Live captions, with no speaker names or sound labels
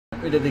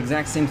We did the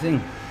exact same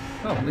thing.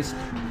 Oh, at least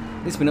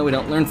we know we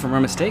don't learn from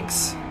our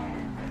mistakes.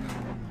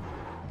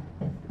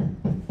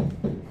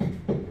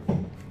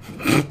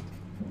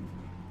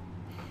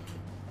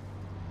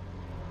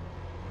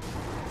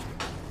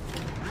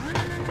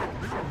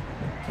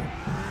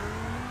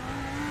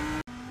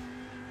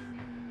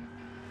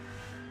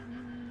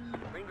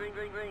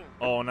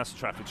 Oh, and that's a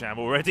traffic jam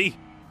already.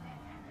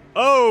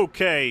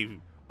 Okay.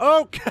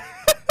 Okay.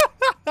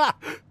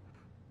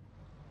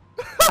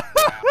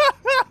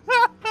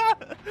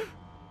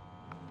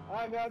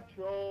 I got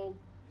trolled.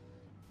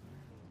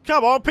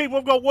 Come on, people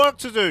have got work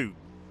to do.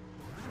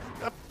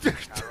 Car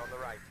on the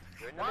right.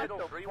 You're in the middle,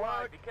 3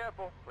 wide. Be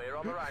careful. Clear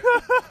on the right.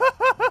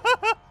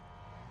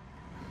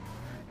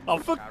 Oh,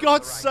 for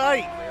God's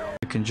sake.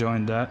 You can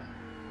join that.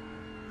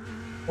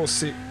 We'll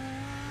see.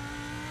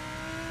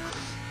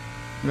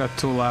 We got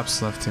 2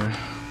 laps left here.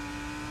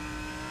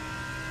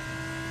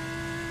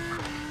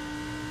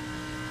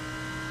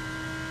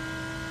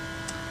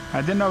 I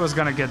didn't know it was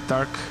gonna get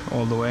dark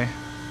all the way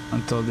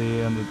until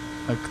the end,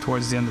 like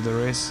towards the end of the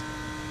race.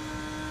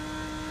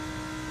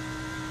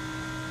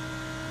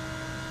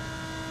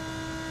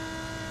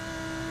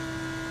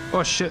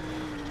 Oh shit.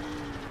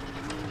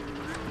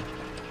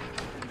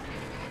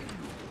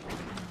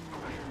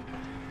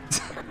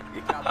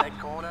 You got that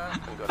corner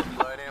and got a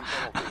slow down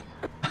penalty.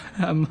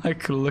 I'm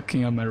like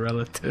looking at my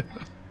relative.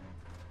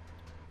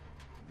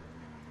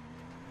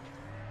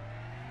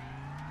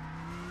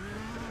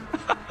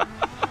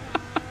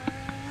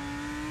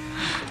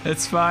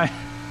 It's fine.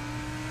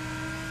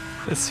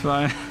 It's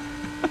fine.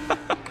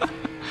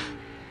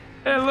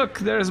 Hey look,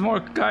 there's more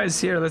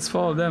guys here, let's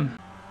follow them.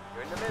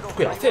 You're in the middle.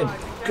 ¿Qué hacen?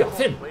 ¿Qué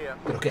hacen?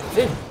 ¿Pero qué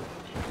hacen?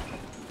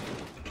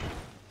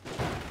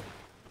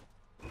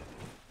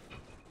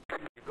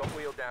 You've got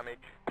wheel damage.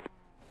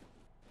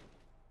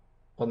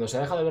 Cuando se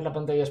deja de ver la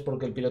pantalla es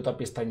porque el piloto ha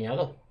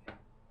pestañeado.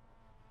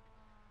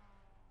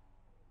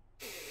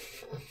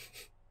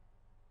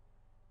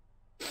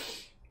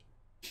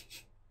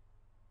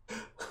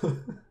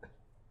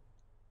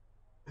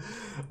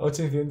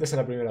 Ocho incidentes en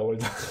la primera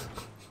vuelta.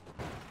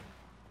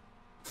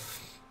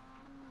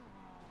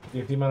 Y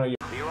encima no hay...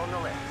 Clear on the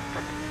left.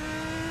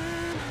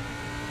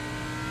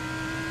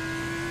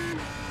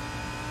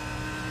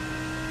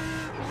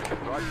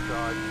 Right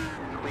side.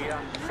 Clear.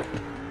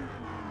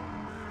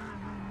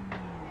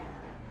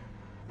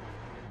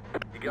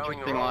 You're going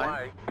the wrong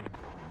way.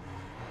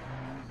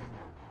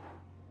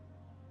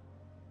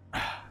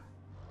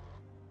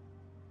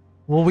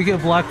 Will we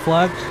get black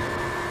flagged?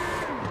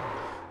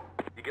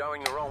 You're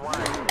going the wrong way.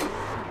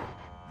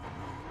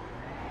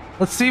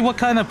 Let's see what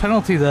kind of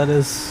penalty that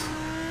is.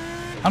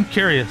 I'm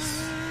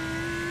curious.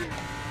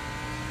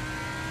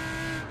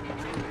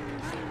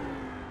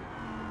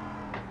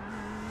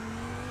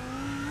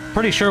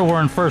 Pretty sure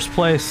we're in first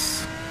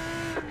place.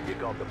 You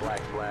got the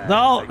black flag.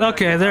 Oh,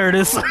 okay, there it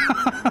is.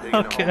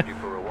 Okay.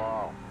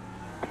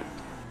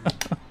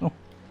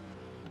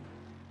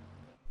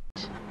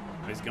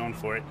 He's going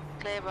for it.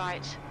 Clear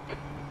right.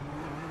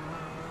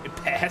 Good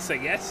pass, I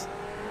guess.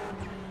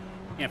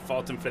 Can't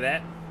fault him for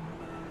that.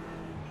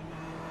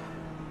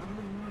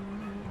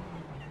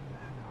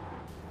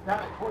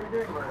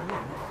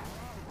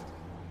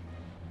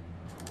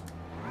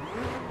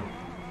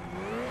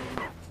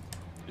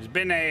 There's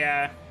been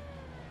a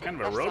kind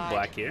of a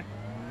roadblock here.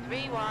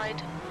 3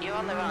 wide. You're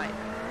on the right.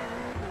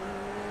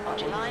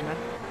 Hold your line.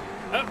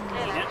 Oh,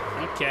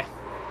 yeah, okay.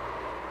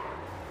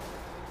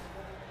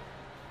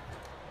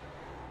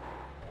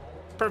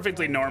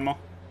 Perfectly normal.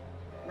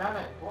 What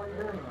are you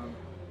doing, man?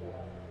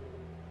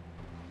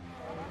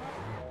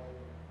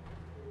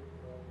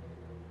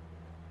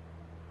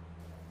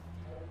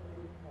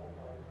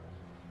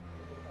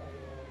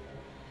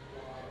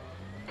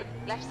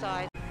 Left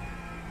side.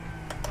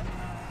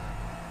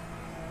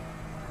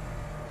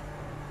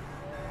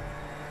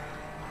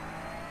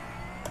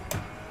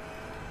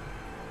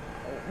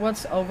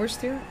 What's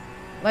oversteer?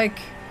 Like,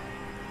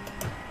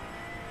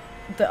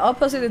 the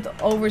opposite of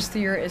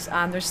oversteer is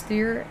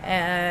understeer,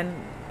 and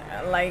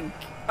like,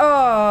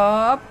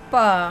 oh,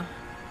 oppa,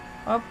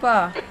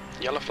 oppa,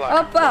 Yellow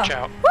flag. oppa. Watch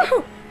out.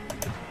 Woohoo!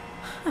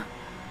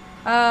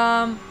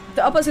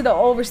 The opposite of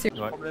oversteer.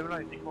 Ouais.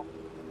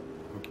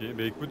 Ok,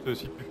 bah écoute,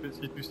 si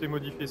tu sais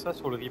modifier ça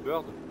sur le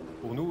rebird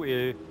pour nous,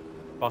 et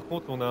par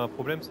contre on a un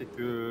problème, c'est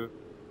que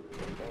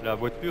la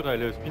voiture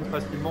elle spin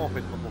facilement en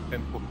fait quand on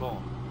freine trop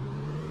fort.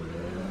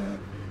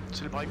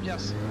 C'est le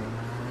break-bias.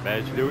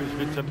 Bah je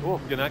l'ai déjà trop,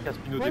 il y en a un qui a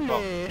spin au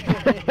départ.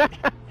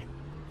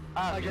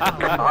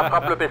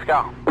 Rattrape le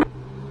pescar.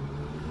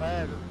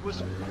 Ouais, le beau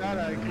là,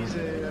 la grise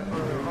et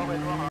or et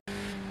noir.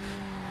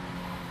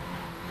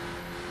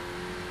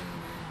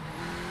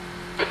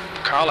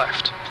 Car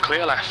left.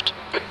 Clear left.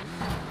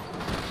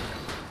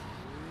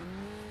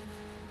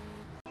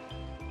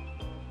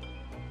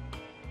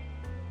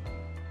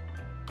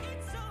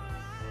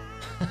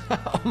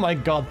 Oh my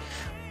god.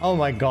 Oh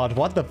my god,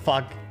 what the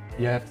fuck?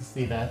 You have to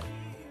see that.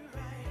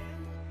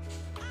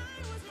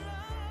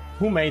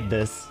 Who made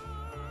this?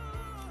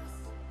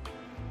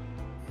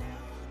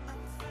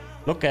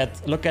 Look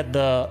at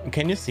the...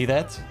 Can you see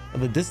that?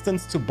 The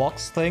distance to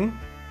box thing?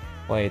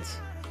 Wait.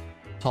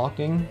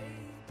 Talking.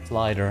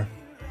 Slider.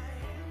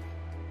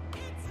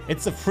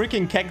 It's a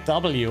freaking Keg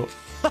W.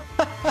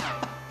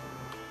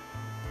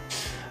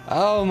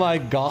 Oh my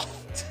god.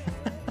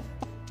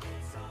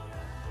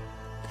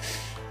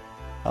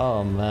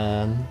 Oh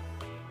man.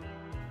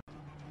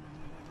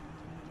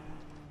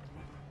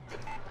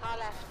 Car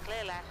left,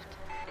 clear left.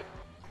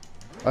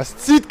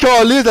 Asti de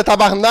calice de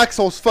tabarnak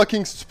sont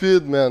fucking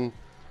stupides, man.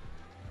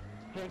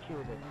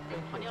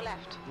 On your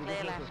left,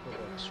 clear left.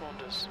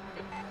 Saunders.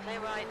 Clear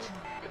right.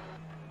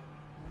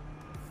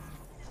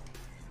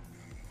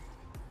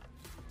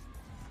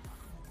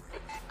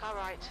 Car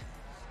right.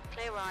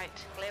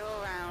 Clear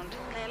all round.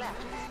 Clear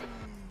left.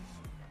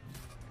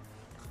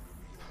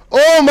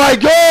 Oh my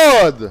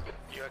god!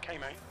 You okay,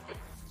 mate?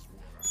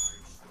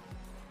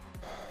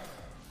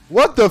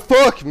 What the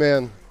fuck,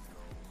 man?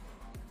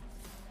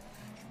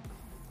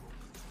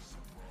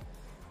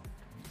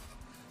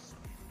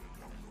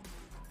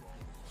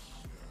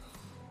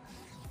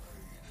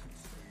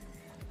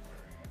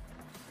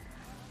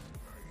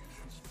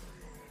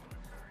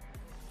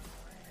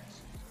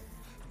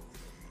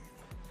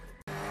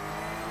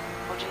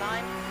 Hold your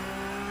line.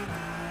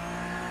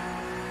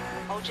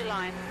 Hold your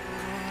line.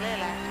 Clear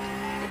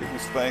left. Give me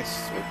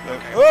space.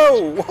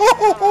 Oh!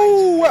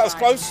 Whoa! That was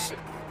close.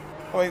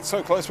 I mean,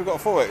 so close we got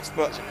a 4x,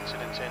 but... There's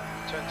an incident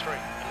in turn 3. It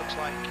looks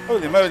like...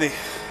 Holy moly.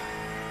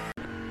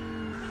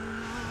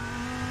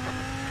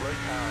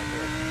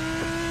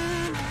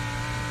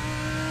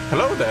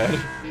 Hello there.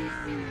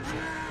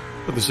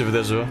 Wat is even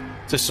deze?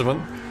 Het is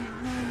man.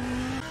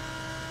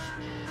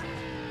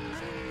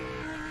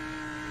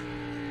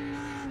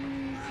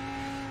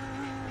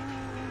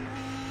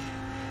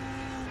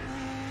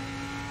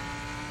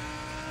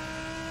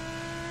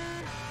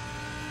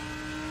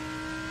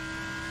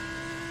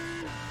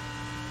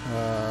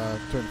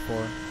 Turn 4.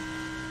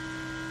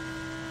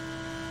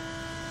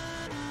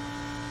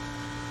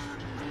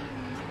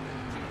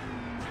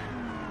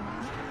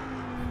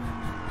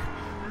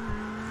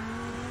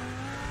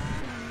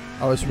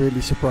 I was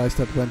really surprised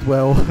that went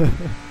well.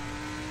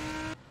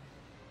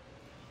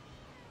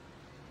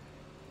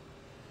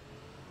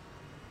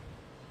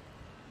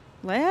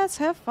 Let's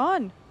have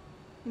fun.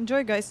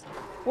 Enjoy, guys.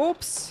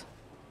 Whoops.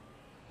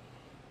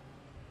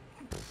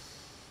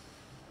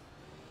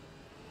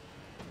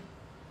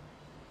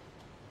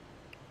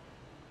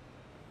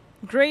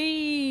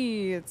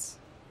 Great.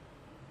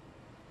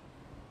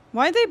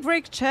 Why they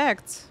brake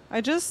checked? I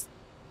just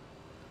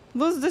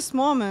lose this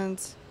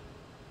moment.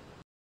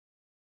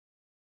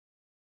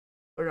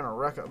 They're gonna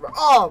wreck it.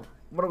 Oh!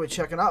 What are we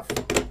checking up?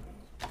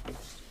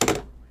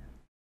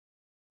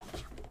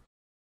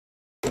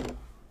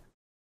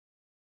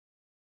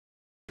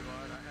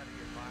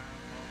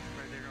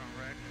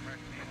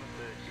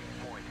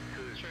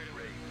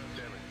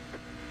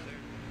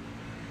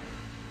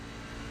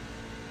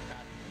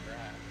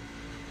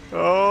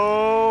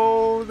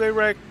 Oh, they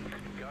wrecked.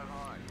 Go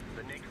high.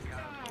 The next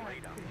car's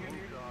leader.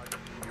 Inside.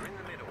 You're in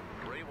the middle.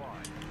 3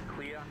 wide.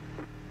 Clear.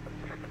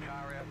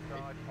 Car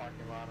outside.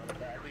 Parking lot on the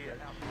back. Clear.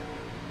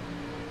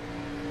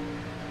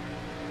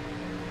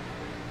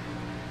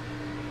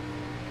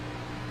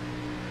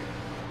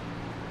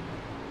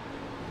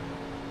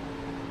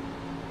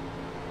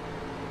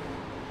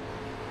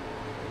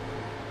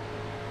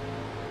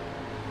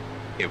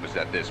 It was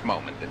at this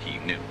moment that he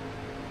knew.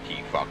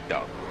 He fucked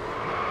up.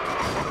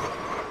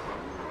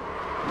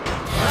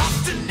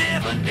 To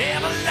never,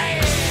 never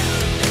land.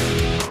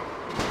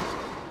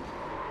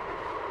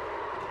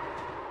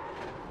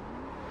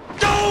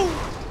 Go!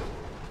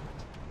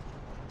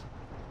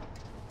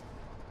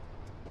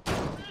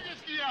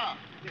 Qu'est-ce qu'il y a?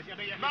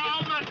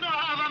 Bah maintenant,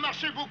 elle va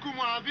marcher beaucoup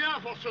moins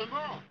bien,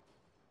 forcément.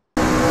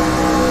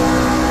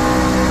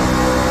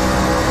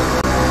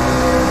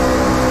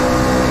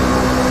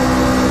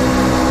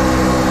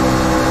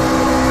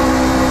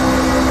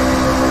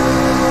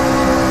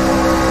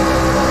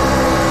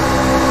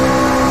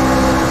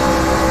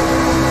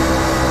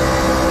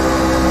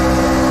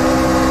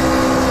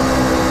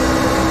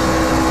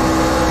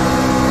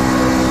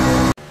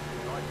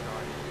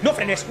 No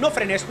frenes, no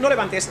frenes, no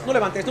levantes, no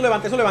levantes, no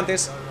levantes, no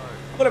levantes.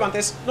 No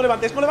levantes, no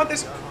levantes, no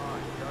levantes.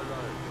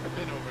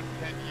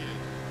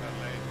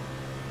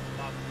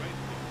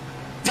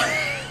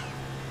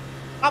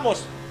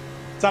 Vamos.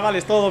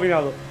 Chavales, todo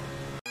dominado.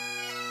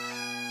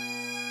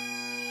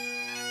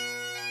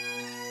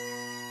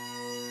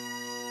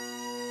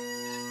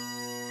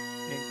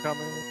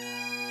 Incoming.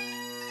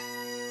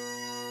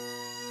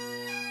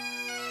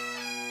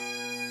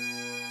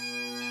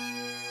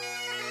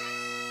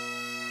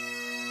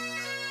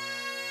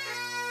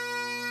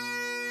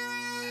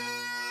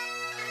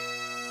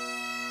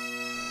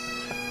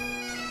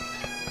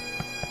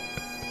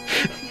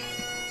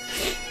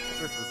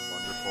 This is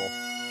wonderful.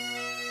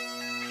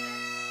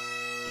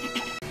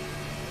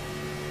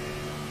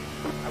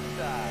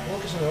 ¿Cómo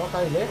que se me va a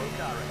caer,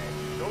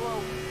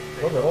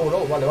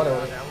 Low, vale.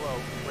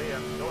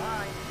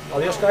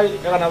 Adiós, Kyle,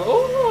 he ganado.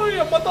 ¡Uy!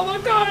 ¡Han matado a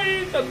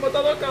Kyle! ¡Han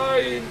matado a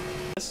Kyle!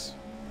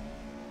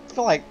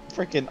 feel like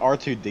freaking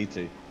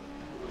R2-D2.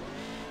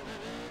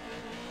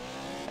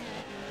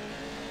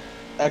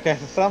 Okay,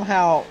 so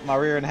somehow my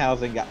rear end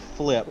housing got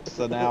flipped,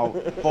 so now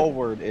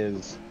forward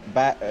is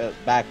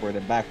backward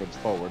and backwards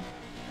forward.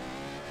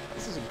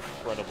 This is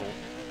incredible.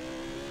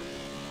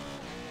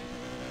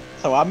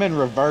 So I'm in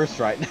reverse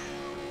right now.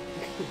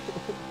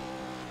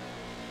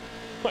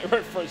 My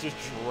right front's just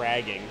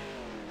dragging.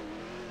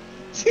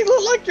 You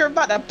look like you're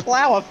about to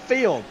plow a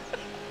field.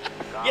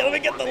 Yeah, let me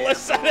get the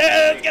left side.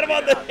 Let's get him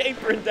on the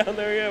apron down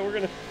there. Yeah, we're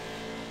gonna.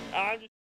 I'm just